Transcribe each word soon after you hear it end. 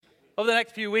Over the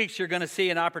next few weeks, you're going to see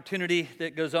an opportunity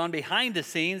that goes on behind the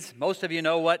scenes. Most of you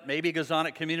know what maybe goes on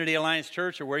at Community Alliance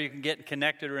Church or where you can get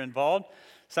connected or involved.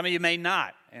 Some of you may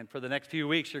not. And for the next few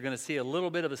weeks, you're going to see a little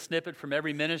bit of a snippet from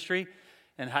every ministry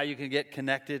and how you can get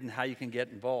connected and how you can get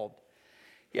involved.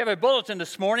 You have a bulletin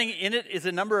this morning. In it is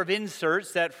a number of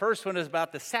inserts. That first one is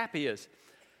about the Sapias.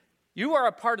 You are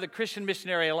a part of the Christian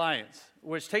Missionary Alliance,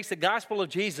 which takes the gospel of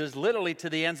Jesus literally to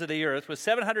the ends of the earth with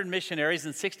 700 missionaries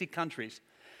in 60 countries.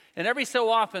 And every so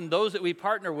often, those that we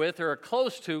partner with or are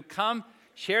close to come,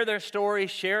 share their story,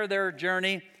 share their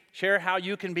journey, share how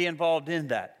you can be involved in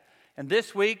that. And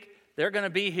this week, they're going to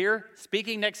be here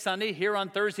speaking next Sunday, here on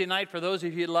Thursday night, for those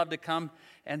of you who'd love to come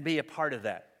and be a part of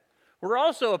that. We're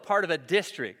also a part of a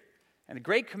district, and the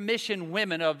Great Commission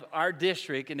women of our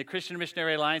district in the Christian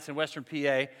Missionary Alliance in Western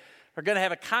PA are going to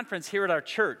have a conference here at our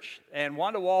church. And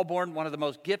Wanda Walborn, one of the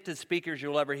most gifted speakers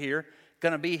you'll ever hear,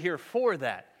 going to be here for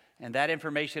that. And that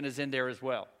information is in there as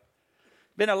well.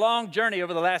 Been a long journey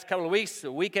over the last couple of weeks.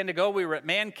 A weekend ago, we were at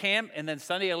Man Camp, and then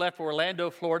Sunday I left for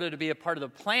Orlando, Florida, to be a part of the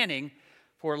planning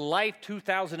for Life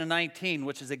 2019,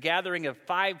 which is a gathering of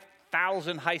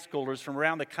 5,000 high schoolers from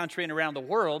around the country and around the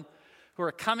world who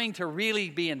are coming to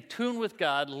really be in tune with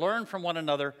God, learn from one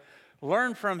another,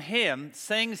 learn from Him,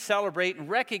 sing, celebrate, and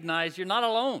recognize you're not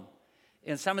alone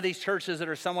in some of these churches that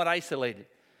are somewhat isolated.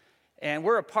 And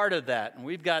we're a part of that. And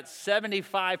we've got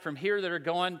 75 from here that are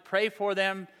going. Pray for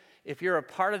them. If you're a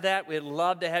part of that, we'd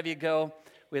love to have you go.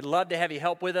 We'd love to have you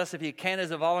help with us if you can as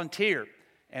a volunteer.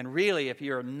 And really, if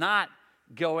you're not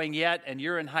going yet and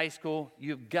you're in high school,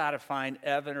 you've got to find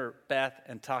Evan or Beth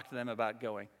and talk to them about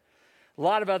going. A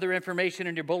lot of other information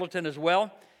in your bulletin as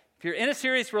well. If you're in a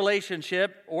serious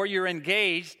relationship or you're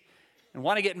engaged and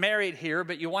want to get married here,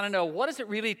 but you want to know what does it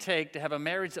really take to have a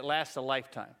marriage that lasts a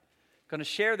lifetime? Going to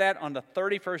share that on the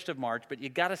 31st of March, but you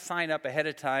got to sign up ahead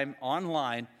of time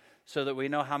online so that we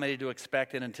know how many to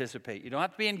expect and anticipate. You don't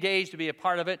have to be engaged to be a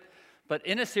part of it, but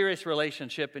in a serious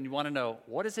relationship and you want to know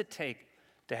what does it take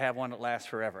to have one that lasts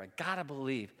forever. I got to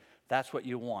believe that's what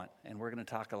you want, and we're going to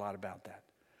talk a lot about that.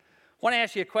 I want to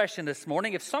ask you a question this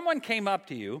morning. If someone came up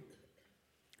to you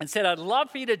and said, I'd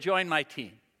love for you to join my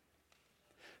team.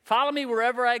 Follow me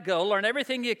wherever I go, learn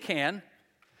everything you can.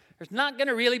 There's not going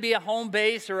to really be a home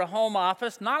base or a home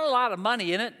office, not a lot of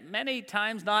money in it, many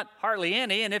times not hardly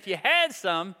any, and if you had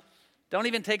some, don't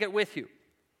even take it with you.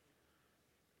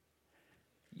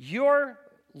 Your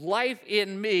life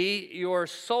in me, your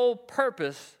sole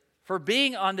purpose for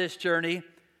being on this journey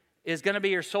is going to be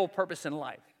your sole purpose in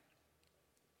life.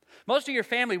 Most of your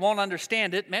family won't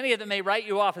understand it. Many of them may write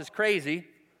you off as crazy.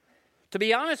 To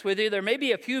be honest with you, there may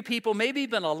be a few people, maybe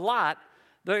even a lot,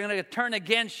 they're going to turn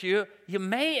against you. You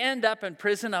may end up in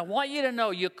prison. I want you to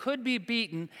know you could be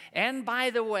beaten. And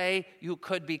by the way, you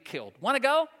could be killed. Want to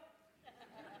go?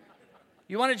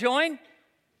 You want to join?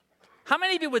 How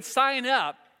many of you would sign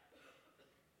up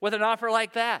with an offer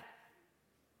like that?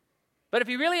 But if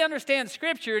you really understand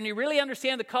Scripture and you really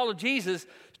understand the call of Jesus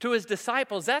to His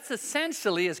disciples, that's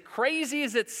essentially, as crazy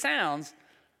as it sounds,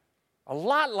 a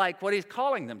lot like what He's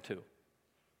calling them to.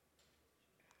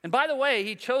 And by the way,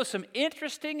 He chose some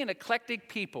interesting and eclectic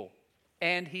people,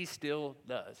 and He still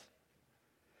does.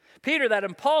 Peter, that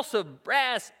impulsive,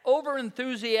 brass,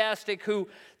 over-enthusiastic who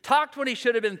talked when he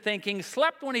should have been thinking,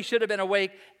 slept when he should have been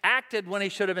awake, acted when he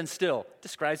should have been still,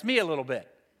 describes me a little bit.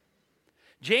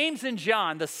 James and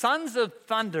John, the sons of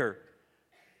thunder,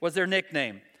 was their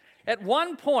nickname. At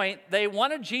one point, they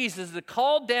wanted Jesus to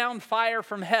call down fire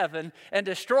from heaven and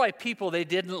destroy people they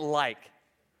didn't like.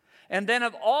 And then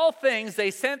of all things,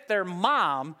 they sent their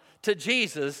mom to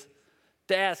Jesus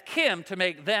to ask Him to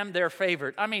make them their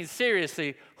favorite. I mean,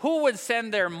 seriously, who would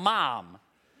send their mom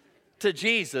to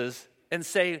Jesus and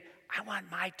say, I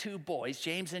want my two boys,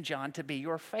 James and John, to be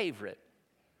your favorite?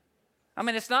 I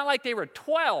mean, it's not like they were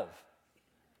 12.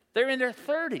 They're in their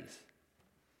 30s.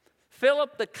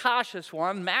 Philip, the cautious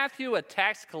one, Matthew, a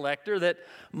tax collector that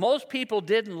most people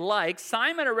didn't like,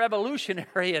 Simon, a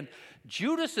revolutionary, and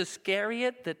Judas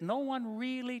Iscariot that no one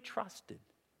really trusted.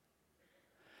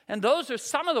 And those are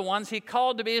some of the ones He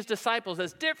called to be His disciples,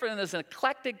 as different and as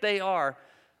eclectic they are,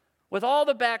 with all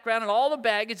the background and all the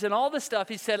baggage and all the stuff.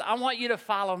 He said, I want you to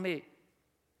follow me.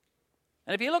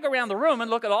 And if you look around the room and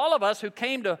look at all of us who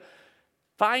came to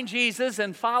find Jesus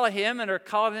and follow Him and are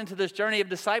called into this journey of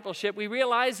discipleship, we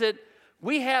realize that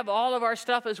we have all of our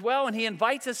stuff as well, and He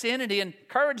invites us in, and He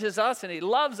encourages us, and He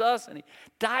loves us, and He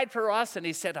died for us, and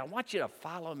He said, I want you to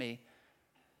follow me,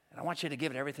 and I want you to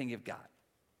give it everything you've got.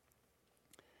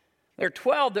 There are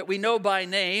 12 that we know by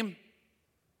name,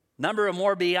 number of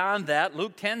more beyond that.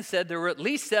 Luke 10 said there were at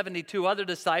least 72 other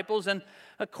disciples, and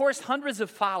Of course, hundreds of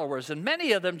followers, and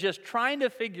many of them just trying to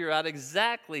figure out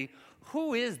exactly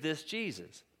who is this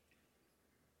Jesus.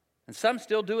 And some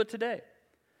still do it today.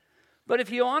 But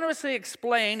if you honestly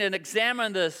explain and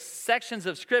examine the sections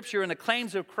of Scripture and the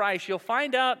claims of Christ, you'll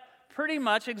find out pretty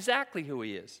much exactly who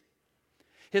he is.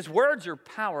 His words are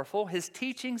powerful. His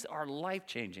teachings are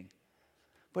life-changing.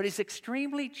 But he's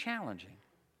extremely challenging.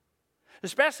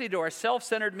 Especially to our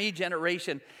self-centered me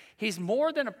generation, he's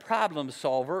more than a problem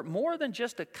solver, more than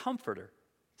just a comforter.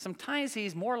 Sometimes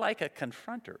he's more like a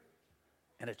confronter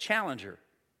and a challenger.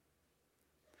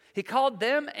 He called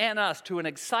them and us to an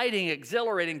exciting,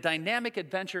 exhilarating, dynamic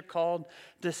adventure called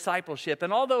discipleship.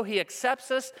 And although he accepts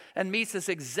us and meets us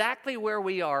exactly where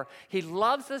we are, he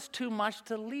loves us too much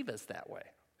to leave us that way.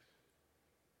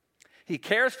 He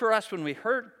cares for us when we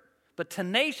hurt, but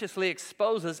tenaciously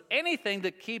exposes anything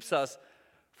that keeps us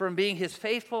from being his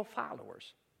faithful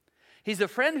followers. He's a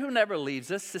friend who never leaves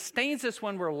us, sustains us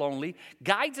when we're lonely,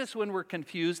 guides us when we're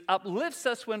confused, uplifts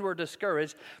us when we're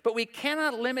discouraged, but we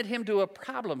cannot limit him to a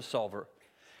problem solver,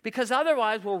 because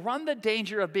otherwise we'll run the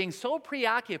danger of being so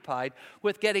preoccupied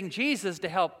with getting Jesus to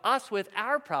help us with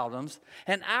our problems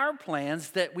and our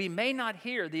plans that we may not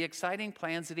hear the exciting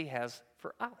plans that he has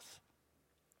for us.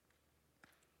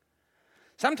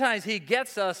 Sometimes he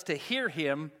gets us to hear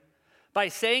him by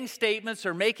saying statements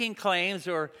or making claims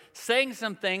or saying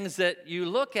some things that you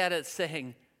look at it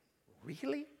saying,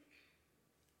 really?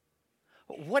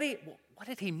 What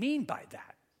did he mean by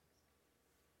that?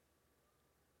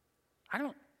 I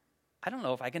don't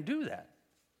know if I can do that.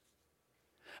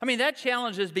 I mean, that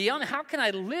challenge is beyond, how can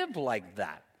I live like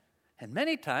that? And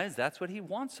many times that's what he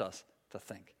wants us to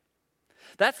think.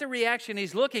 That's the reaction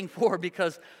he's looking for,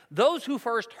 because those who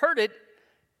first heard it,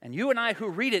 and you and I who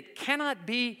read it, cannot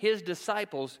be his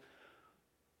disciples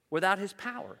without his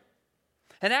power.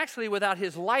 And actually without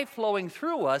his life flowing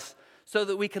through us so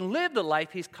that we can live the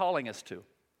life he's calling us to.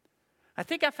 I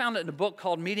think I found it in a book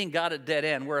called Meeting God at Dead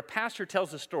End, where a pastor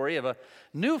tells the story of a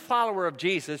new follower of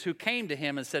Jesus who came to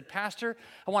him and said, "Pastor,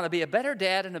 I want to be a better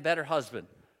dad and a better husband.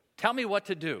 Tell me what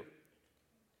to do."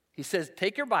 He says,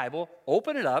 "Take your Bible,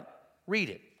 open it up, read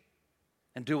it,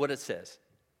 and do what it says."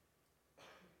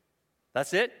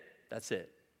 That's it? That's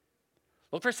it.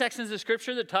 Look for sections of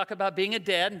Scripture that talk about being a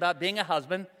dad and about being a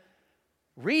husband.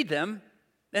 Read them,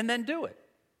 and then do it.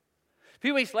 A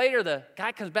few weeks later, the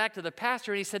guy comes back to the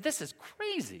pastor, and he said, "This is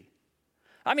crazy.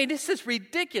 I mean, this is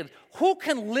ridiculous. Who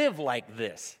can live like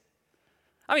this?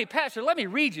 I mean, Pastor, let me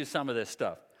read you some of this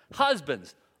stuff.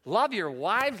 Husbands, love your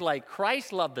wives like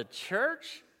Christ loved the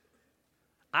church.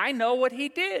 I know what he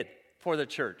did for the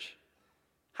church.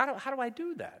 How do I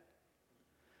do that?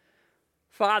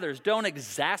 Fathers, don't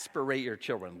exasperate your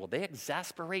children." Well, they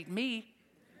exasperate me.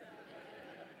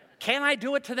 Can I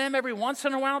do it to them every once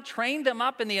in a while? Train them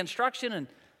up in the instruction and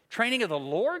training of the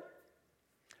Lord?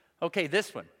 Okay,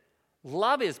 this one.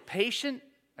 Love is patient.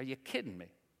 Are you kidding me?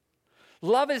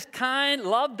 Love is kind.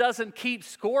 Love doesn't keep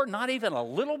score, not even a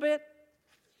little bit.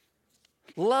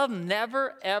 Love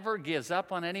never, ever gives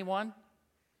up on anyone.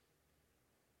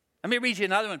 Let me read you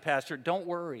another one, Pastor. Don't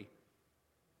worry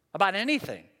about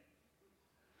anything.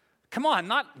 Come on,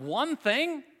 not one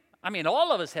thing. I mean,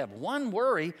 all of us have one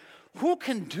worry. Who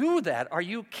can do that? Are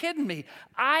you kidding me?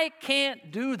 I can't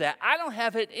do that. I don't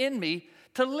have it in me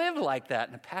to live like that.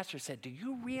 And the pastor said, "Do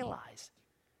you realize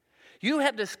you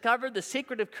have discovered the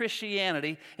secret of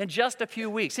Christianity in just a few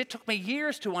weeks?" It took me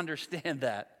years to understand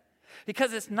that.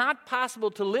 Because it's not possible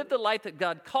to live the life that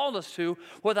God called us to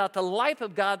without the life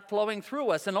of God flowing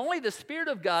through us. And only the Spirit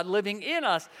of God living in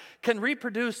us can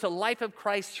reproduce the life of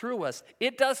Christ through us.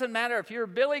 It doesn't matter if you're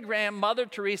Billy Graham, Mother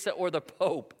Teresa, or the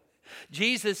Pope.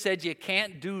 Jesus said, "You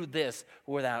can't do this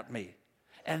without me."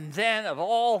 And then of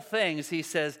all things, he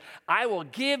says, "I will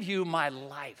give you my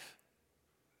life.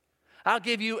 I'll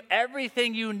give you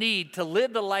everything you need to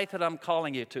live the life that I'm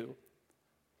calling you to.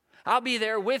 I'll be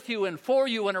there with you and for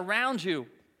you and around you.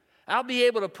 I'll be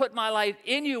able to put my life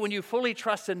in you when you fully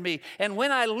trust in me. And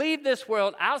when I leave this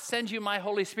world, I'll send you my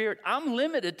Holy Spirit." I'm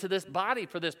limited to this body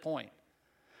for this point.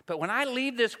 But when I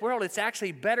leave this world, it's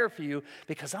actually better for you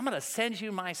because I'm going to send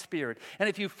you my Spirit. And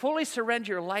if you fully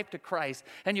surrender your life to Christ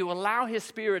and you allow his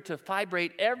Spirit to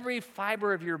vibrate every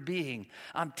fiber of your being,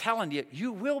 I'm telling you,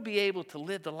 you will be able to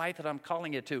live the life that I'm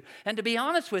calling you to. And to be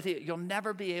honest with you, you'll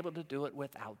never be able to do it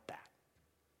without that.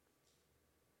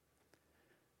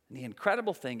 And the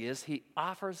incredible thing is he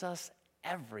offers us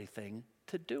everything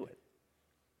to do it.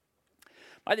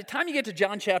 By the time you get to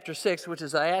John chapter 6, which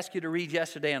is I asked you to read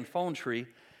yesterday on Phone Tree,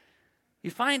 you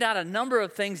find out a number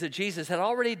of things that Jesus had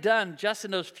already done just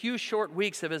in those few short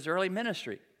weeks of his early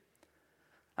ministry.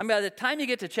 I mean, by the time you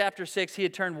get to chapter 6, he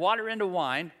had turned water into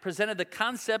wine, presented the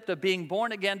concept of being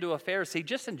born again to a Pharisee,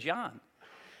 just in John.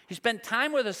 He spent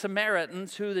time with the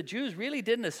Samaritans, who the Jews really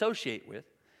didn't associate with.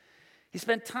 He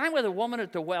spent time with a woman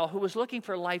at the well who was looking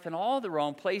for life in all the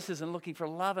wrong places and looking for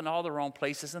love in all the wrong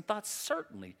places, and thought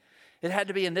certainly it had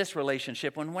to be in this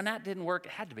relationship. When that didn't work,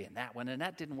 it had to be in that one, and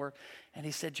that didn't work. And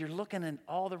he said, you're looking in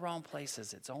all the wrong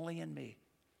places. It's only in me.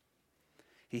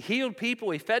 He healed people.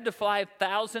 He fed the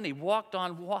 5,000. He walked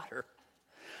on water.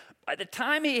 By the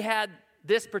time he had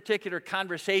this particular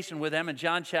conversation with them in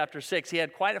John chapter 6, he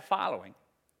had quite a following.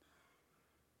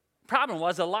 Problem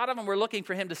was, a lot of them were looking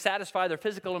for him to satisfy their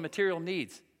physical and material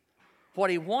needs. What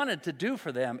he wanted to do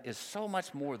for them is so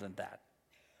much more than that.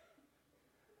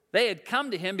 They had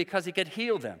come to him because he could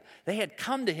heal them. They had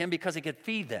come to him because he could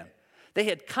feed them. They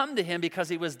had come to him because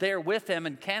he was there with them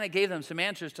and kind of gave them some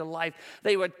answers to life.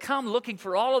 They would come looking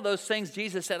for all of those things.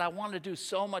 Jesus said, I want to do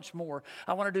so much more.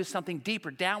 I want to do something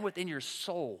deeper down within your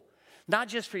soul. Not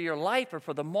just for your life or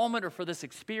for the moment or for this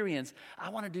experience.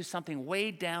 I want to do something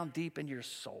way down deep in your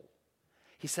soul.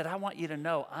 He said, I want you to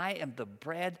know I am the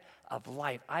bread of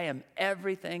life. I am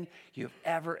everything you've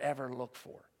ever looked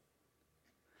for.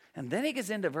 And then he gets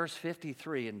into verse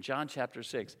 53 in John chapter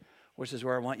 6, which is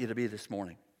where I want you to be this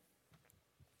morning.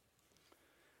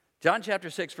 John chapter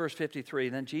 6, verse 53,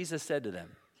 then Jesus said to them,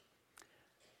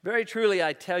 very truly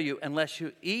I tell you, unless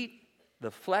you eat the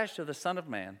flesh of the Son of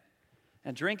Man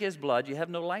and drink his blood, you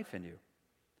have no life in you.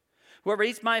 Whoever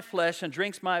eats my flesh and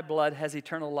drinks my blood has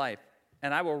eternal life,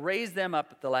 and I will raise them up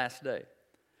at the last day.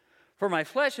 For my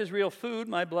flesh is real food,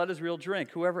 my blood is real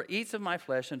drink. Whoever eats of my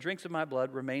flesh and drinks of my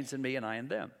blood remains in me, and I in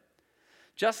them.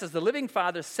 Just as the living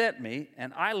Father sent me,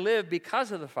 and I live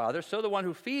because of the Father, so the one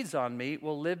who feeds on me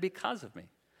will live because of me.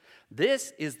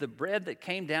 This is the bread that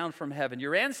came down from heaven.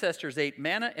 Your ancestors ate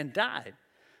manna and died,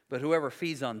 but whoever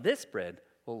feeds on this bread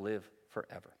will live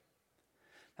forever.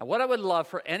 Now, what I would love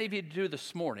for any of you to do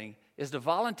this morning is to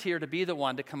volunteer to be the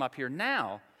one to come up here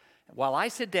now while I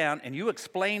sit down and you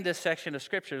explain this section of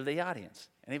Scripture to the audience.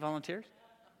 Any volunteers?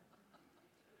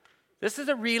 This is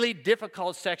a really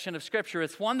difficult section of Scripture.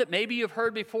 It's one that maybe you've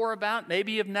heard before about,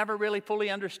 maybe you've never really fully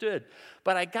understood.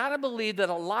 But I got to believe that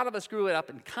a lot of us grew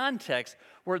up in context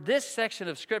where this section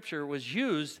of Scripture was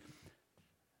used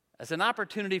as an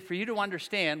opportunity for you to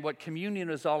understand what communion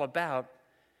is all about,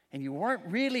 and you weren't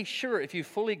really sure if you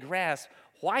fully grasped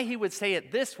why he would say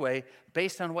it this way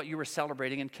based on what you were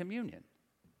celebrating in communion.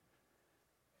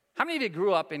 How many of you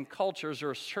grew up in cultures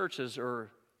or churches or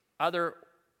other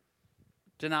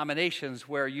denominations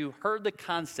where you heard the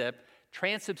concept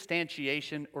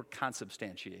transubstantiation or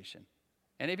consubstantiation?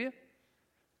 Any of you?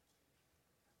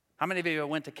 How many of you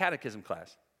went to catechism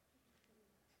class?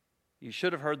 You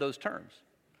should have heard those terms.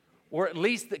 Or at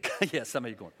least, yeah, some of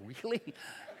you going, really?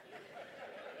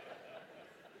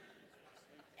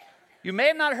 You may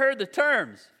have not heard the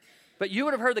terms, but you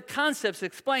would have heard the concepts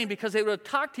explained because they would have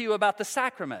talked to you about the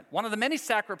sacrament. One of the many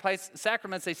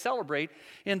sacraments they celebrate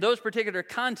in those particular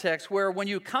contexts where when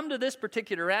you come to this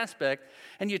particular aspect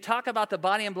and you talk about the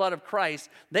body and blood of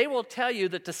Christ, they will tell you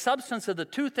that the substance of the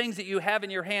two things that you have in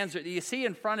your hands that you see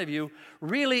in front of you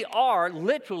really are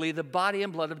literally the body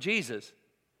and blood of Jesus.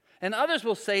 And others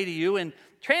will say to you in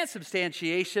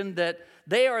transubstantiation that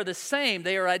they are the same,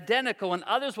 they are identical, and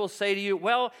others will say to you,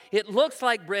 well, it looks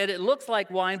like bread, it looks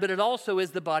like wine, but it also is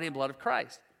the body and blood of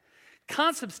Christ.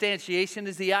 Consubstantiation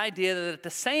is the idea that at the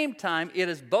same time it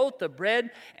is both the bread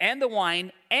and the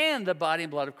wine and the body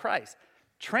and blood of Christ.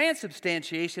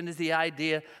 Transubstantiation is the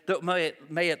idea that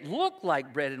may it look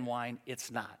like bread and wine,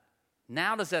 it's not.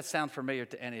 Now does that sound familiar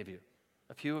to any of you?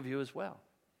 A few of you as well.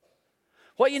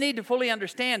 What you need to fully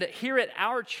understand that here at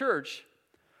our church,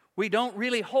 we don't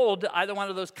really hold to either one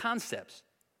of those concepts.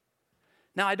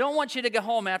 Now, I don't want you to go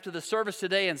home after the service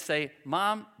today and say,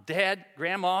 Mom, Dad,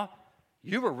 Grandma,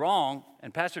 you were wrong,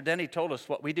 and Pastor Denny told us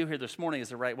what we do here this morning is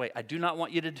the right way. I do not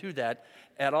want you to do that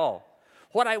at all.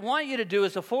 What I want you to do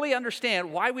is to fully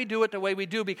understand why we do it the way we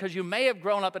do, because you may have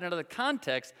grown up in another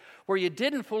context where you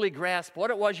didn't fully grasp what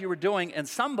it was you were doing, and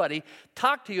somebody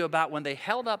talked to you about when they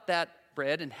held up that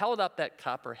bread and held up that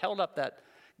cup or held up that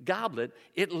goblet,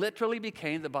 it literally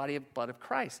became the body and blood of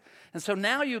Christ. And so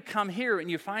now you come here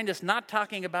and you find us not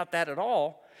talking about that at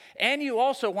all, and you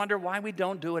also wonder why we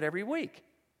don't do it every week,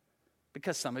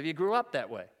 because some of you grew up that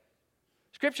way.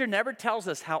 Scripture never tells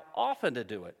us how often to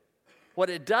do it. What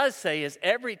it does say is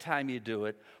every time you do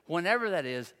it, whenever that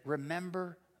is,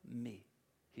 remember me,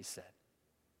 he said.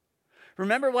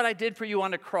 Remember what I did for you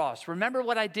on the cross. Remember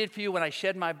what I did for you when I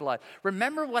shed my blood.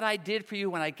 Remember what I did for you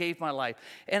when I gave my life.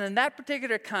 And in that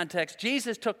particular context,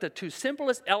 Jesus took the two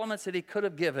simplest elements that he could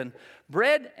have given,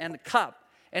 bread and cup,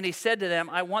 And he said to them,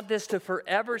 I want this to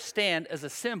forever stand as a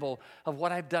symbol of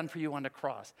what I've done for you on the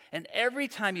cross. And every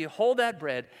time you hold that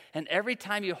bread and every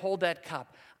time you hold that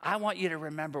cup, I want you to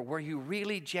remember where you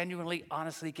really, genuinely,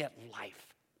 honestly get life.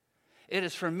 It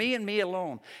is for me and me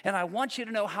alone. And I want you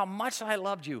to know how much I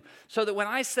loved you, so that when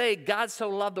I say God so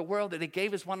loved the world that he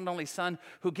gave his one and only son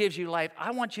who gives you life,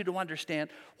 I want you to understand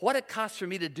what it costs for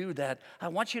me to do that. I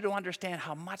want you to understand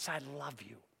how much I love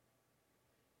you.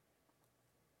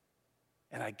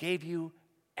 And I gave you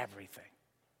everything.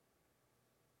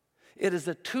 It is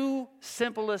the two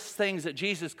simplest things that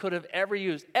Jesus could have ever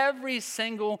used. Every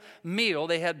single meal,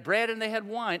 they had bread and they had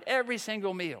wine, every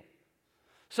single meal.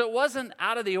 So it wasn't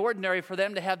out of the ordinary for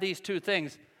them to have these two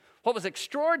things. What was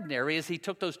extraordinary is he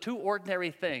took those two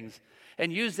ordinary things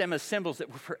and used them as symbols that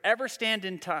will forever stand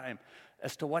in time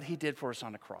as to what he did for us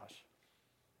on the cross.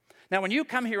 Now, when you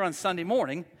come here on Sunday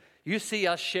morning, you see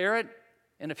us share it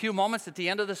in a few moments at the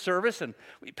end of the service, and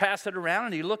we pass it around,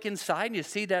 and you look inside, and you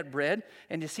see that bread,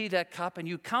 and you see that cup, and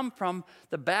you come from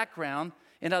the background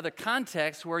in other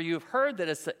contexts where you've heard that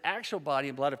it's the actual body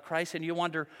and blood of Christ, and you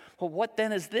wonder, well, what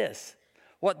then is this?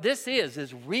 What this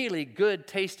is really good,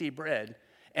 tasty bread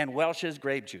and Welch's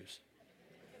grape juice.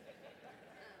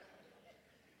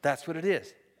 That's what it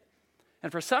is.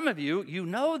 And for some of you, you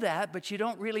know that, but you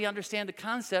don't really understand the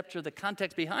concept or the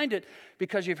context behind it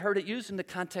because you've heard it used in the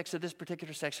context of this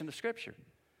particular section of Scripture.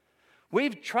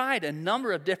 We've tried a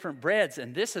number of different breads,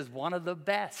 and this is one of the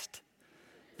best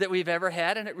that we've ever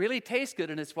had, and it really tastes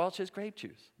good, and it's Welch's grape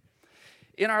juice.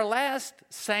 In our last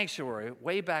sanctuary,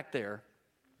 way back there,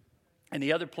 in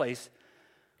the other place,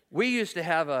 we used to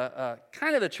have a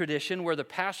kind of a tradition where the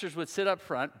pastors would sit up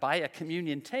front by a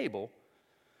communion table,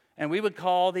 and we would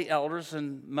call the elders.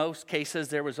 In most cases,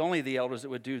 there was only the elders that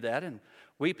would do that, and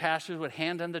we pastors would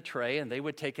hand them the tray, and they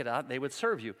would take it out, and they would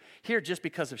serve you. Here, just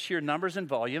because of sheer numbers and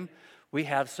volume, we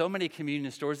have so many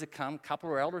communion stores that come, a couple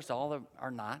are elders, all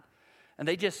are not, and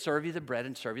they just serve you the bread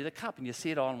and serve you the cup, and you see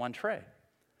it all in one tray.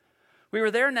 We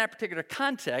were there in that particular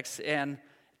context, and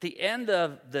at the end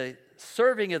of the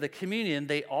serving of the communion,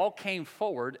 they all came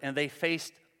forward, and they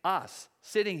faced us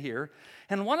sitting here,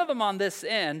 and one of them on this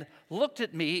end looked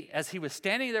at me as he was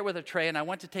standing there with a tray, and I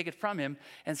went to take it from him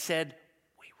and said,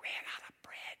 we ran out of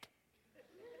bread.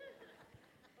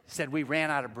 He said, we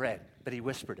ran out of bread, but he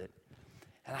whispered it.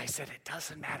 And I said, it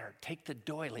doesn't matter. Take the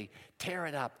doily, tear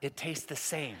it up. It tastes the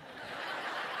same.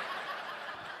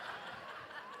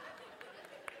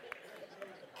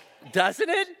 Doesn't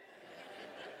it?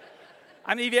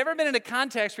 I mean, have you ever been in a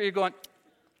context where you're going,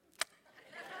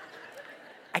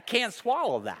 I can't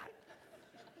swallow that.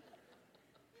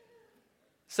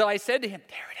 So I said to him,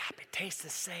 tear it up, it tastes the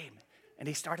same. And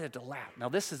he started to laugh. Now,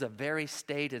 this is a very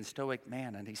staid and stoic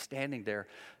man, and he's standing there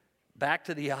back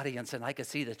to the audience, and I could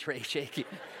see the tray shaking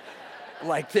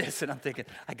like this, and I'm thinking,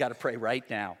 I got to pray right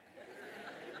now.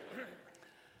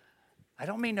 I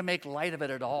don't mean to make light of it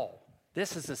at all.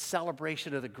 This is a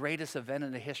celebration of the greatest event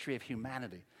in the history of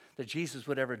humanity, that Jesus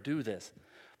would ever do this.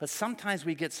 But sometimes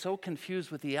we get so confused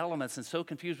with the elements and so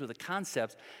confused with the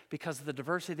concepts because of the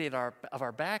diversity of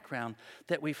our background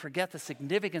that we forget the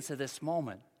significance of this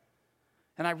moment.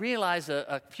 And I realized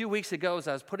a few weeks ago as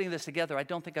I was putting this together, I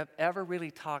don't think I've ever really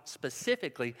talked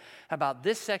specifically about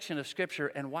this section of Scripture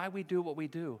and why we do what we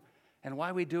do and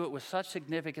why we do it with such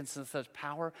significance and such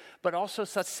power, but also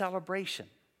such celebration.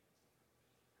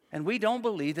 And we don't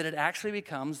believe that it actually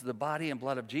becomes the body and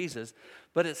blood of Jesus,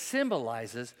 but it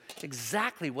symbolizes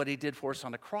exactly what he did for us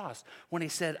on the cross when he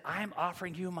said, I'm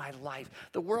offering you my life.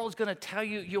 The world's going to tell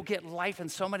you you'll get life in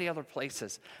so many other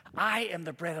places. I am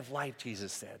the bread of life,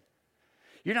 Jesus said.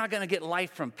 You're not going to get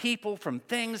life from people, from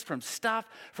things, from stuff,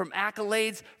 from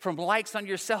accolades, from likes on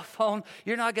your cell phone.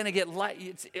 You're not going to get life.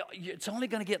 It's only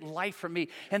going to get life from me.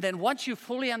 And then once you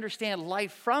fully understand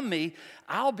life from me,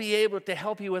 I'll be able to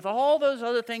help you with all those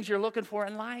other things you're looking for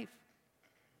in life.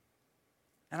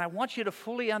 And I want you to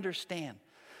fully understand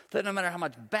that no matter how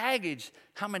much baggage,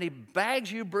 how many bags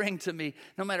you bring to me,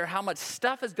 no matter how much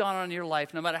stuff has gone on in your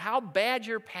life, no matter how bad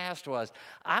your past was,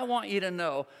 I want you to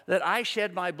know that I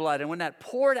shed my blood. And when that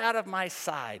poured out of my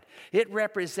side, it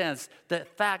represents the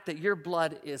fact that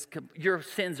your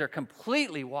sins are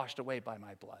completely washed away by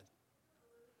my blood.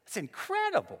 It's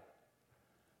incredible.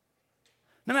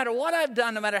 No matter what I've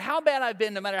done, no matter how bad I've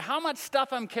been, no matter how much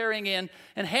stuff I'm carrying in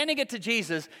and handing it to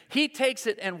Jesus, he takes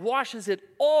it and washes it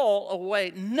all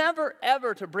away, never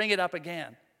ever to bring it up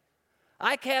again.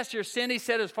 I cast your sin, he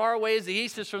said, as far away as the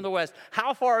east is from the west.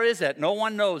 How far is that? No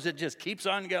one knows. It just keeps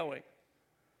on going.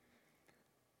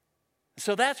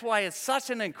 So that's why it's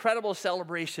such an incredible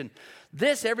celebration.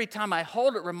 This, every time I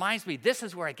hold it, reminds me, this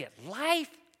is where I get life.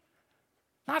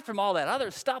 Not from all that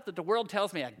other stuff that the world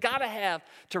tells me I got to have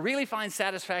to really find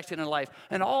satisfaction in life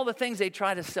and all the things they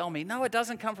try to sell me. No, it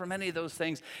doesn't come from any of those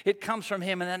things. It comes from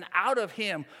him, and then out of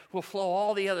him will flow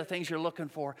all the other things you're looking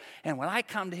for. And when I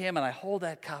come to him and I hold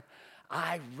that cup,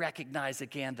 I recognize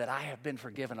again that I have been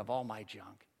forgiven of all my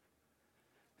junk.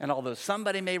 And although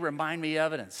somebody may remind me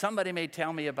of it and somebody may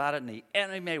tell me about it and the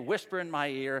enemy may whisper in my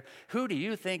ear, who do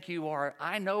you think you are?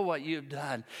 I know what you've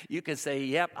done. You can say,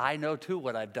 yep, I know too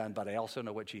what I've done, but I also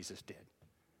know what Jesus did.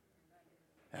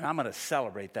 And I'm going to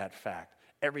celebrate that fact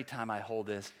every time I hold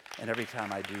this and every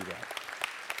time I do that.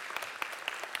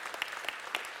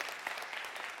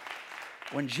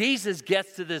 When Jesus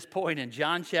gets to this point in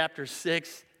John chapter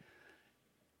 6,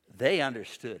 they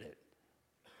understood it.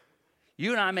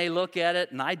 You and I may look at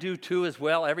it, and I do too as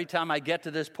well, every time I get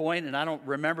to this point, and I don't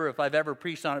remember if I've ever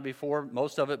preached on it before,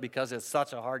 most of it because it's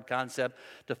such a hard concept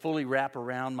to fully wrap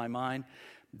around my mind.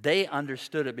 They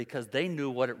understood it because they knew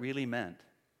what it really meant.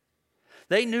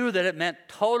 They knew that it meant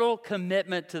total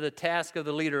commitment to the task of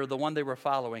the leader, the one they were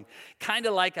following. Kind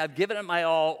of like I've given it my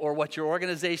all, or what your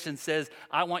organization says,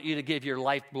 I want you to give your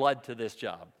lifeblood to this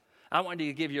job. I want you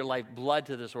to give your life blood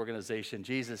to this organization.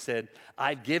 Jesus said,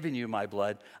 I've given you my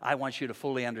blood. I want you to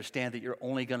fully understand that you're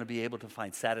only going to be able to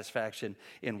find satisfaction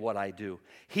in what I do.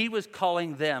 He was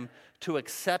calling them to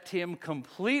accept him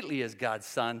completely as God's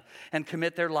son and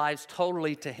commit their lives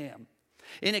totally to him.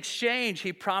 In exchange,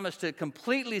 he promised to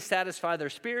completely satisfy their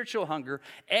spiritual hunger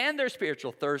and their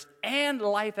spiritual thirst and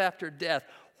life after death.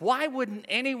 Why wouldn't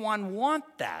anyone want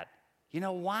that? You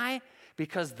know why?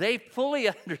 Because they fully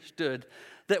understood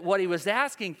that what he was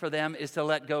asking for them is to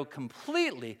let go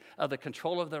completely of the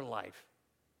control of their life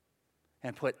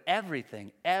and put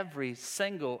everything, every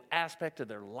single aspect of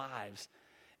their lives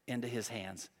into his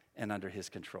hands and under his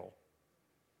control.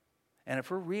 And if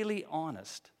we're really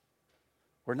honest,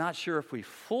 we're not sure if we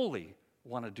fully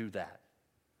want to do that.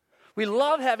 We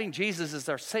love having Jesus as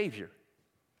our Savior.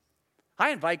 I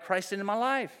invite Christ into my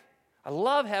life. I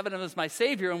love having him as my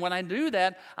Savior, and when I do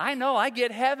that, I know I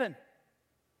get heaven.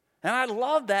 And I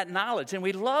love that knowledge, and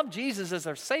we love Jesus as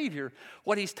our Savior.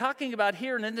 What he's talking about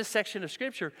here and in this section of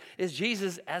Scripture is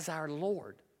Jesus as our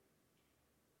Lord,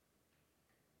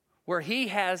 where he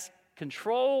has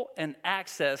control and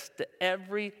access to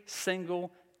every single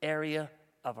area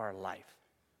of our life.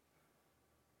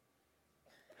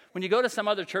 When you go to some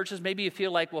other churches, maybe you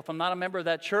feel like, well, if I'm not a member of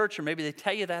that church, or maybe they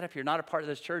tell you that if you're not a part of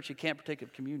this church, you can't partake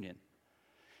of communion.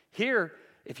 Here,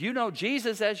 if you know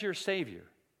Jesus as your Savior,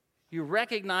 you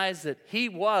recognize that he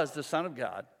was the Son of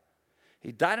God,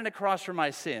 he died on the cross for my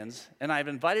sins, and I've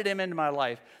invited him into my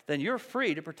life, then you're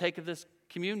free to partake of this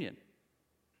communion.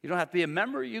 You don't have to be a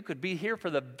member. You could be here for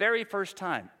the very first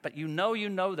time, but you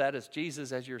know that as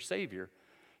Jesus as your Savior.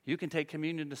 You can take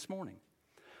communion this morning.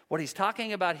 What he's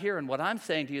talking about here and what I'm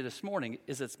saying to you this morning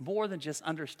is it's more than just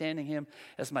understanding him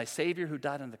as my Savior who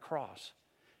died on the cross,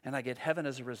 and I get heaven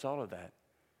as a result of that.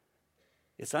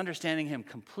 It's understanding him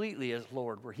completely as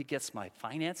Lord, where he gets my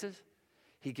finances,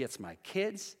 he gets my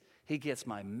kids, he gets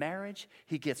my marriage,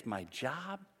 he gets my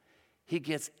job, he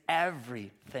gets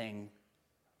everything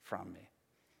from me.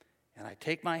 And I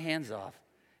take my hands off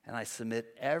and I submit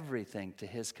everything to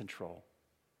his control.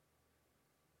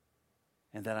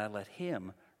 And then I let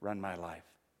him run my life.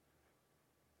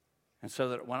 And so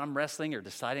that when I'm wrestling or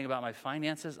deciding about my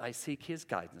finances, I seek his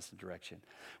guidance and direction.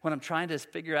 When I'm trying to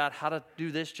figure out how to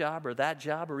do this job or that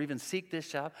job or even seek this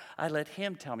job, I let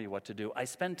him tell me what to do. I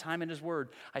spend time in his word.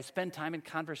 I spend time in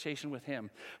conversation with him.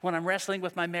 When I'm wrestling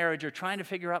with my marriage or trying to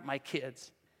figure out my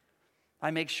kids, I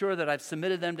make sure that I've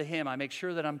submitted them to him. I make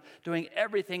sure that I'm doing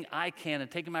everything I can and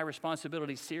taking my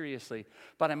responsibility seriously.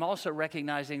 But I'm also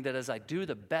recognizing that as I do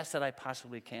the best that I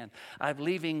possibly can, I'm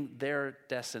leaving their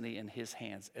destiny in his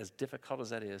hands, as difficult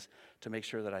as that is, to make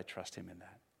sure that I trust him in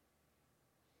that.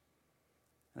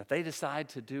 And if they decide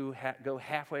to go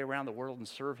halfway around the world and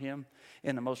serve him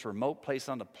in the most remote place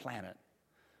on the planet,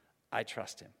 I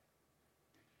trust him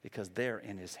because they're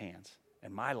in his hands,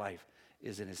 and my life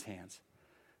is in his hands.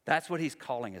 That's what he's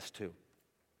calling us to.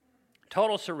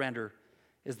 Total surrender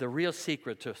is the real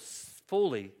secret to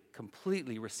fully,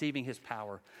 completely receiving his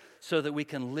power so that we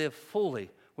can live fully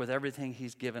with everything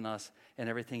he's given us and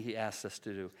everything he asks us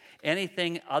to do.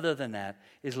 Anything other than that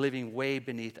is living way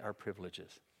beneath our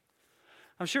privileges.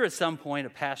 I'm sure at some point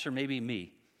a pastor, maybe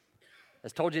me,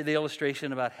 has told you the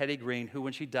illustration about Hetty Green, who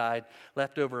when she died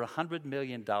left over $100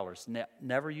 million,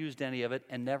 never used any of it,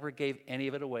 and never gave any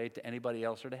of it away to anybody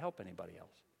else or to help anybody else.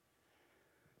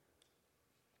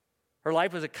 Her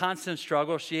life was a constant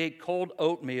struggle. She ate cold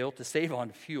oatmeal to save on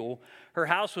fuel. Her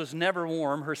house was never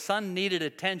warm. Her son needed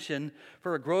attention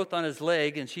for a growth on his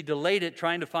leg, and she delayed it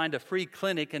trying to find a free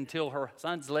clinic until her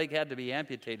son's leg had to be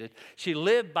amputated. She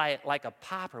lived by it like a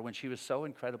pauper when she was so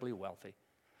incredibly wealthy.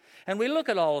 And we look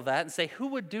at all of that and say, who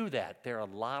would do that? There are a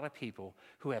lot of people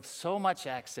who have so much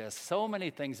access, so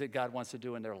many things that God wants to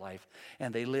do in their life,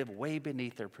 and they live way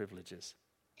beneath their privileges.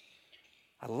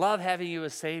 I love having you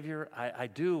as Savior. I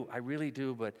do. I really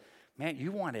do. But, man,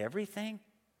 you want everything?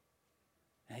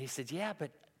 And he said, yeah, but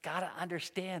got to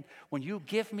understand, when you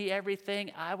give me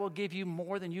everything, I will give you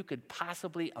more than you could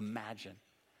possibly imagine.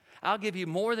 I'll give you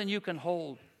more than you can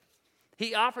hold.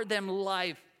 He offered them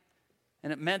life,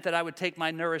 and it meant that I would take my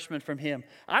nourishment from him.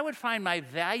 I would find my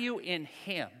value in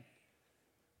him,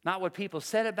 not what people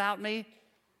said about me,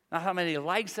 not how many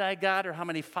likes I got or how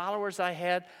many followers I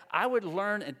had. I would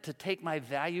learn to take my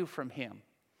value from him.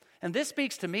 And this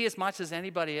speaks to me as much as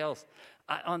anybody else.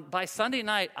 By Sunday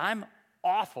night, I'm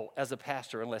awful as a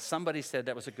pastor unless somebody said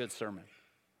that was a good sermon.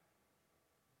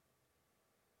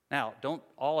 Now, don't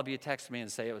all of you text me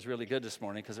and say it was really good this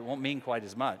morning, because it won't mean quite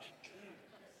as much.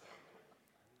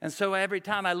 And so every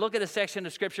time I look at a section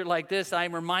of Scripture like this,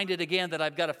 I'm reminded again that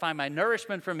I've got to find my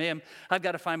nourishment from him. I've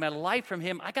got to find my life from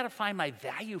him. I've got to find my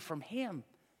value from him.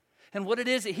 And what it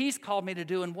is that he's called me to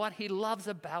do and what he loves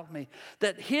about me.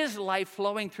 That his life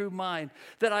flowing through mine.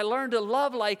 That I learn to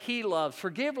love like he loves,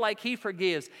 forgive like he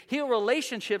forgives, heal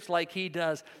relationships like he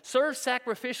does, serve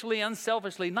sacrificially,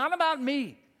 unselfishly, not about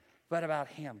me, but about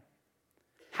him.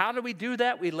 How do we do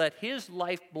that? We let his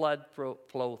lifeblood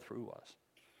flow through us.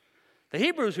 The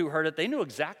Hebrews who heard it, they knew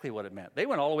exactly what it meant. They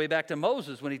went all the way back to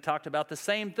Moses when he talked about the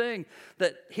same thing,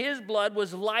 that his blood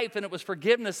was life and it was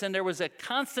forgiveness, and there was a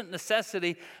constant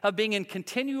necessity of being in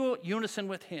continual unison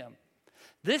with him.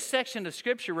 This section of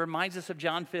Scripture reminds us of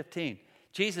John 15.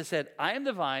 Jesus said, I am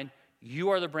the vine, you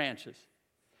are the branches.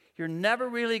 You're never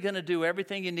really going to do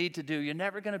everything you need to do. You're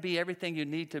never going to be everything you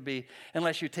need to be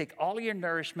unless you take all of your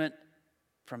nourishment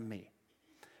from me.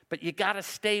 But you got to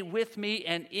stay with me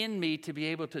and in me to be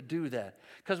able to do that.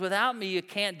 Because without me, you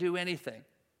can't do anything.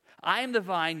 I am the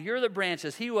vine, you're the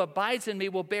branches. He who abides in me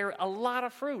will bear a lot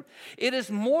of fruit. It is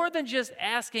more than just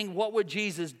asking, what would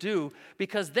Jesus do?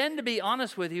 Because then, to be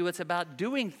honest with you, it's about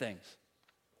doing things.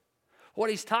 What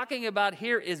he's talking about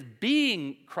here is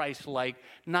being Christ-like,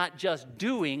 not just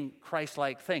doing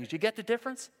Christ-like things. Do you get the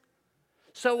difference?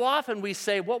 So often we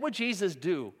say, what would Jesus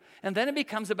do? And then it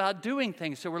becomes about doing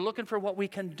things. So we're looking for what we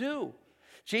can do.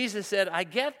 Jesus said, I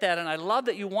get that, and I love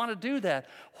that you want to do that.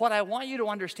 What I want you to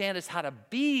understand is how to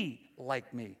be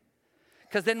like me.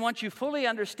 Because then once you fully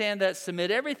understand that, submit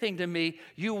everything to me,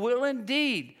 you will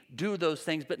indeed do those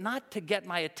things, but not to get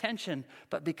my attention,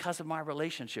 but because of my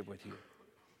relationship with you.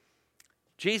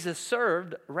 Jesus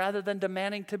served rather than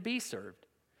demanding to be served.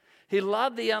 He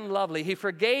loved the unlovely. He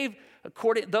forgave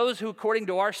those who, according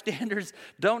to our standards,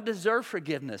 don't deserve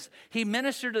forgiveness. He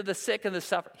ministered to the sick and the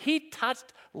suffering. He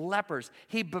touched lepers.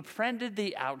 He befriended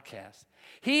the outcast.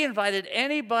 He invited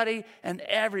anybody and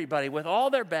everybody with all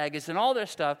their baggage and all their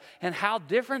stuff, and how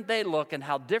different they look and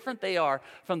how different they are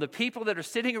from the people that are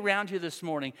sitting around you this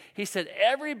morning. He said,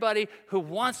 everybody who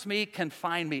wants me can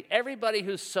find me. Everybody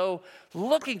who's so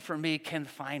looking for me can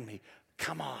find me.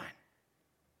 Come on.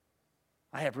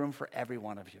 I have room for every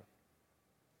one of you.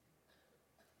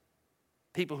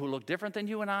 People who look different than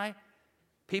you and I,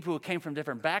 people who came from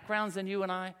different backgrounds than you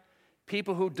and I,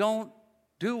 people who don't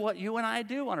do what you and I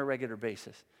do on a regular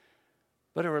basis,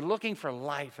 but who are looking for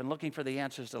life and looking for the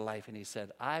answers to life. And he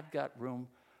said, I've got room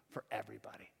for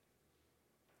everybody.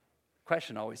 The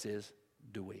question always is,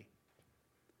 do we?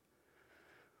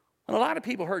 When a lot of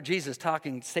people heard Jesus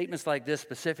talking statements like this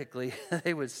specifically,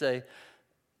 they would say,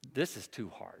 this is too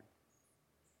hard.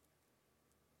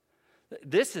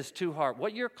 This is too hard.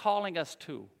 What you're calling us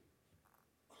to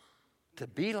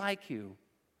be like you,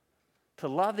 to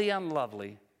love the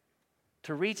unlovely,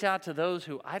 to reach out to those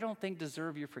who I don't think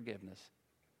deserve your forgiveness,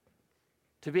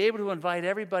 to be able to invite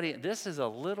everybody, this is a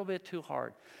little bit too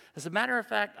hard. As a matter of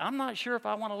fact, I'm not sure if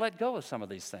I want to let go of some of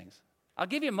these things. I'll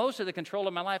give you most of the control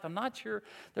of my life. I'm not sure.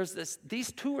 There's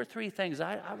these 2 or 3 things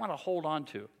I want to hold on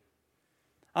to.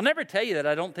 I'll never tell you that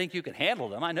I don't think you can handle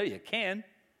them. I know you can.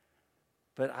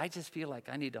 But I just feel like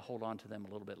I need to hold on to them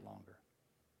a little bit longer.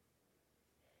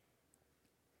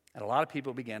 And a lot of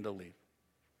people began to leave.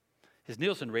 His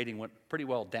Nielsen rating went pretty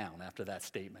well down after that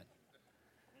statement.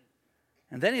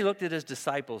 And then he looked at his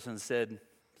disciples and said,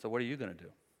 so what are you going to do?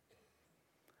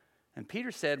 And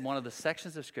Peter said one of the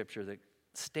sections of Scripture that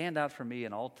stand out for me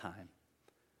in all time.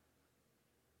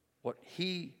 What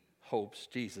he hopes,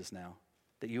 Jesus now,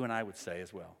 that you and I would say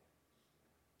as well.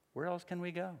 where else can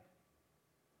we go?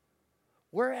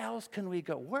 Where else can we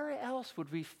go? Where else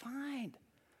would we find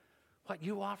what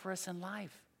you offer us in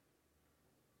life?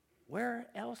 Where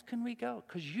else can we go?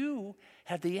 Because you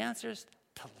have the answers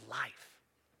to life.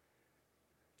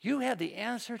 You have the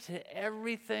answer to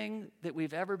everything that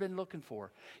we've ever been looking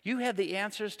for. You have the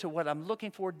answers to what I'm looking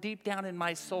for deep down in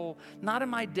my soul, not in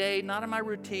my day, not in my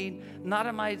routine, not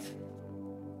in my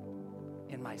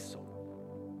soul.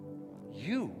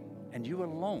 You and you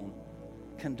alone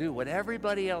can do what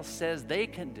everybody else says they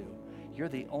can do. You're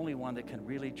the only one that can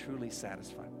really, truly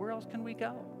satisfy. Where else can we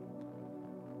go?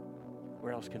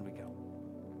 Where else can we go?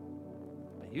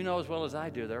 But you know as well as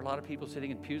I do, there are a lot of people sitting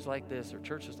in pews like this or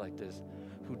churches like this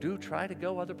who do try to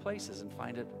go other places and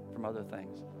find it from other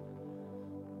things.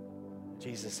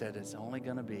 Jesus said it's only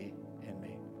going to be in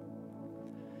me.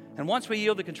 And once we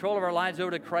yield the control of our lives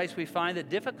over to Christ, we find that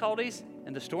difficulties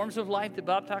and the storms of life that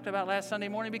Bob talked about last Sunday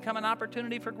morning become an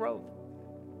opportunity for growth.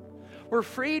 We're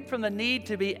freed from the need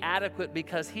to be adequate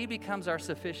because He becomes our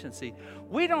sufficiency.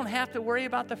 We don't have to worry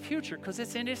about the future because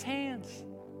it's in His hands.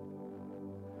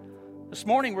 This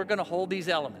morning, we're going to hold these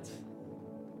elements.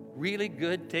 Really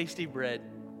good, tasty bread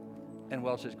and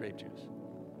Welch's grape juice.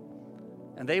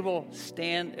 And they will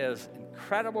stand as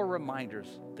incredible reminders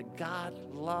that God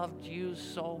loved you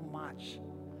so much.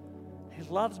 He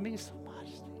loves me so much.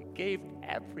 He gave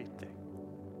everything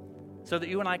so that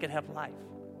you and I could have life.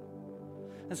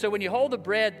 And so when you hold the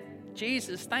bread,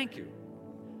 Jesus, thank you.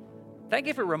 Thank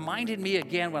you for reminding me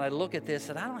again when I look at this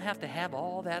that I don't have to have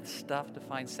all that stuff to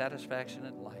find satisfaction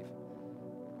in life.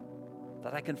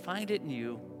 That I can find it in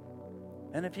you.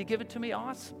 And if you give it to me,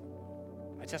 awesome.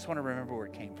 I just want to remember where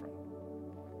it came from.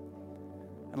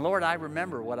 And Lord, I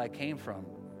remember what I came from.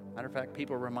 Matter of fact,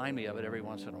 people remind me of it every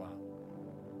once in a while.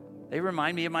 They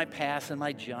remind me of my past and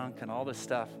my junk and all this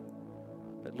stuff.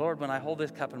 But Lord, when I hold this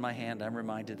cup in my hand, I'm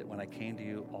reminded that when I came to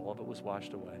you, all of it was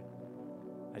washed away.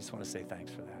 I just want to say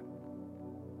thanks for that.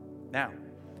 Now,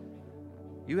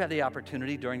 you have the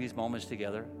opportunity during these moments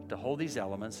together to hold these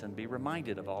elements and be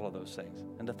reminded of all of those things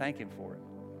and to thank Him for it.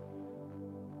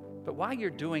 But while you're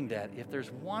doing that, if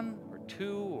there's one or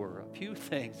two or a few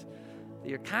things that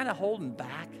you're kind of holding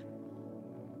back,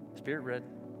 Spirit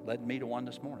led me to one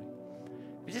this morning.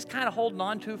 If you're just kind of holding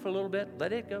on to for a little bit,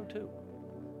 let it go too.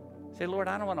 Say, Lord,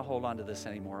 I don't want to hold on to this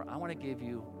anymore. I want to give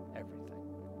you everything.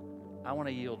 I want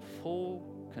to yield full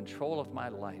control of my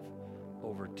life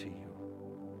over to you.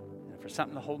 And if there's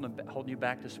something holding you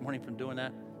back this morning from doing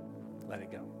that, let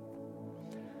it go.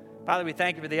 Father, we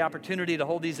thank you for the opportunity to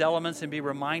hold these elements and be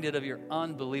reminded of your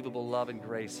unbelievable love and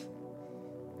grace.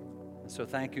 And so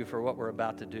thank you for what we're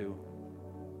about to do.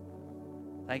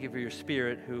 Thank you for your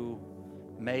Spirit who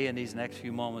may in these next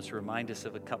few moments remind us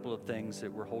of a couple of things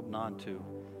that we're holding on to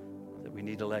that we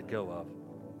need to let go of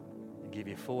and give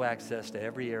you full access to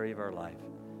every area of our life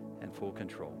and full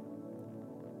control.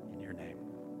 In your name.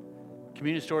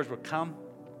 Communion stores will come.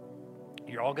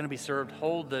 You're all going to be served.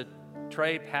 Hold the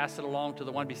tray, pass it along to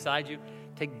the one beside you.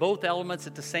 Take both elements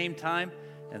at the same time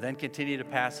and then continue to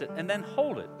pass it and then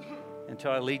hold it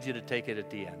until I lead you to take it at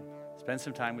the end. Spend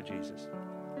some time with Jesus.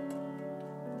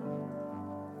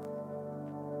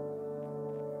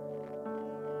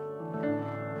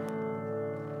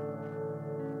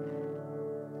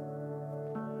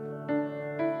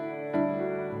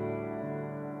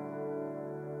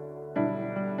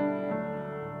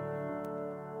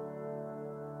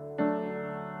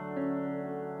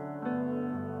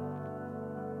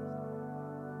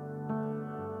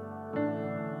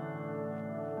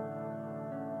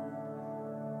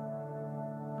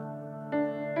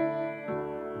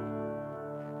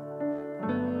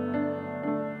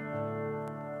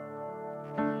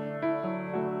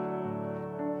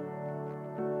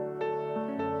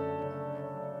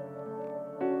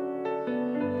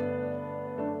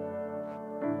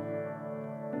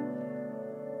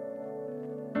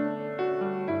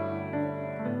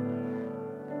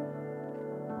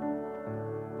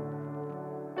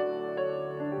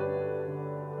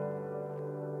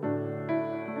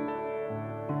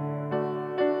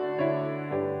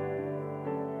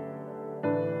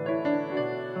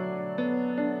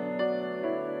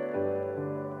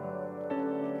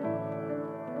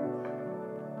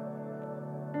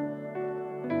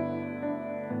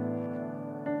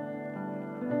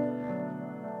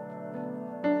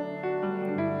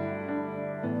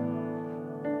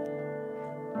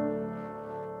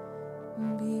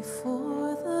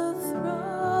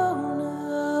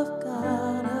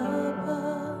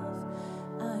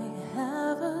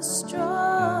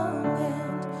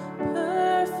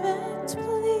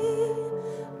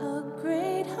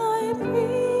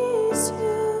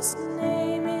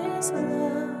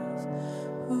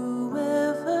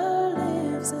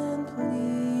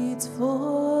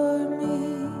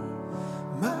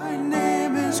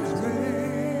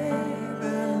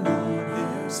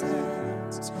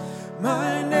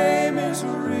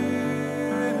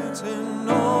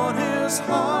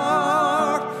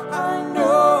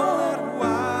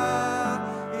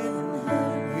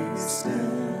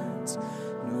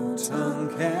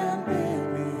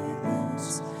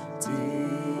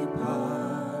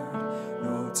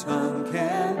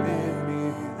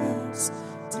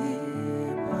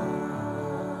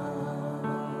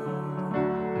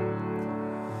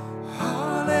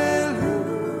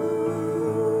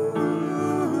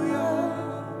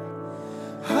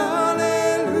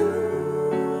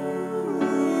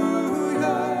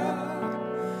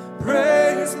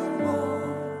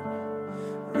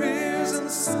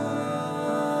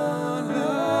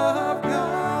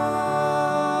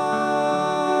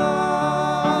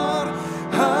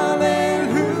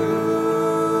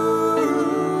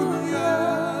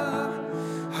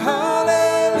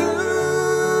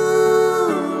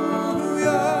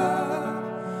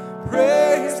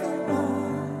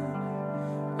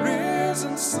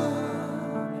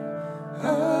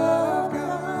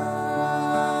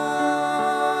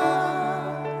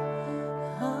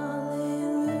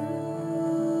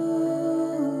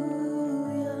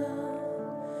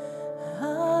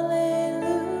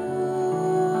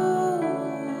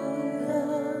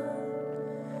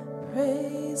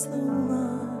 Praise the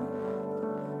one,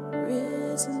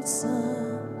 risen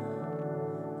Son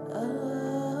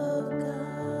of God.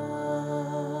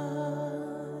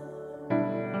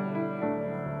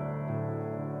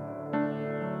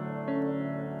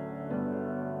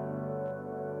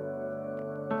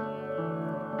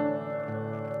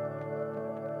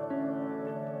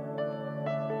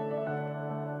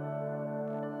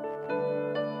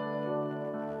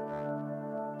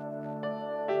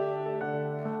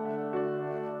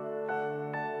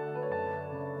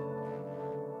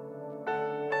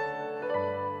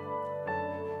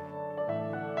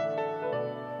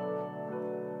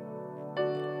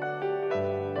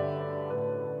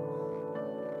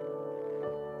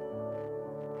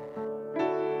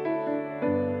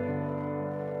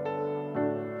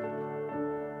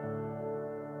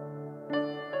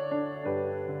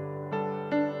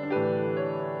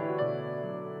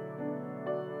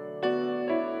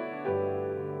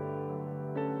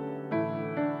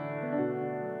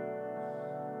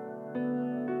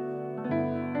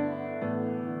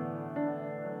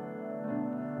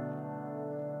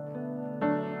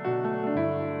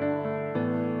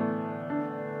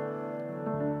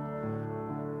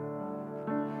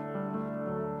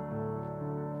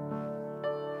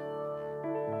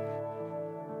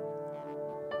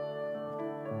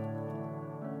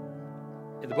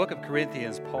 In the book of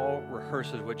Corinthians, Paul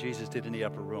rehearses what Jesus did in the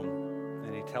upper room.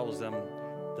 And he tells them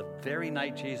the very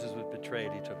night Jesus was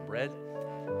betrayed, he took bread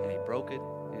and he broke it.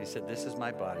 And he said, "This is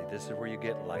my body. This is where you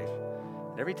get life.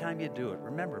 And every time you do it,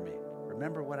 remember me.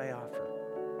 Remember what I offer."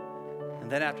 And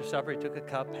then after supper, he took a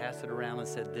cup, passed it around, and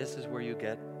said, "This is where you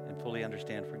get and fully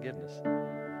understand forgiveness.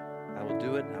 I will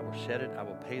do it. I will shed it. I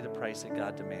will pay the price that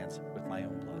God demands with my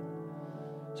own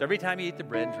blood." So every time you eat the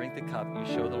bread and drink the cup, you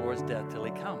show the Lord's death till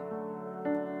he come.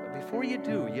 Before you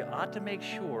do, you ought to make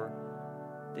sure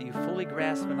that you fully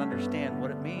grasp and understand what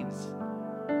it means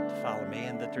to follow me,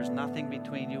 and that there's nothing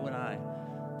between you and I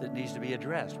that needs to be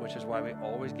addressed, which is why we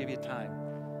always give you time.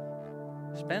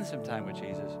 Spend some time with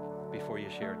Jesus before you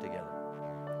share it together,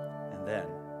 and then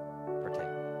partake.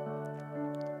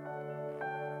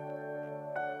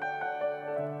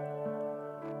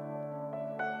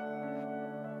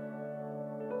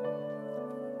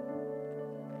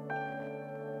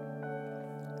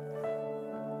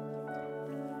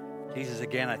 Jesus,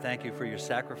 again, I thank you for your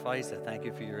sacrifice. I thank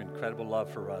you for your incredible love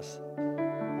for us,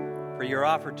 for your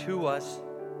offer to us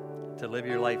to live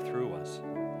your life through us.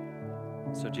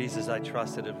 So, Jesus, I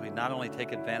trust that if we not only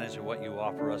take advantage of what you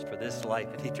offer us for this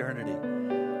life and eternity,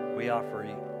 we offer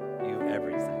you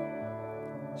everything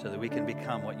so that we can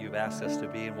become what you've asked us to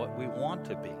be and what we want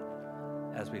to be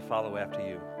as we follow after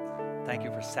you. Thank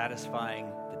you for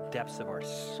satisfying the depths of our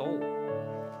soul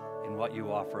in what you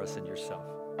offer us in yourself.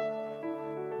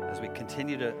 As we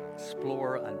continue to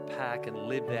explore, unpack, and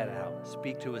live that out,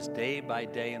 speak to us day by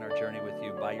day in our journey with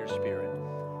you by your Spirit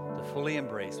to fully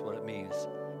embrace what it means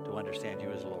to understand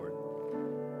you as Lord.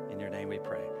 In your name we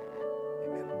pray.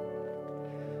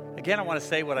 Amen. Again, I want to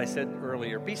say what I said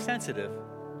earlier. Be sensitive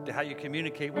to how you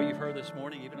communicate what you've heard this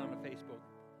morning, even on the Facebook.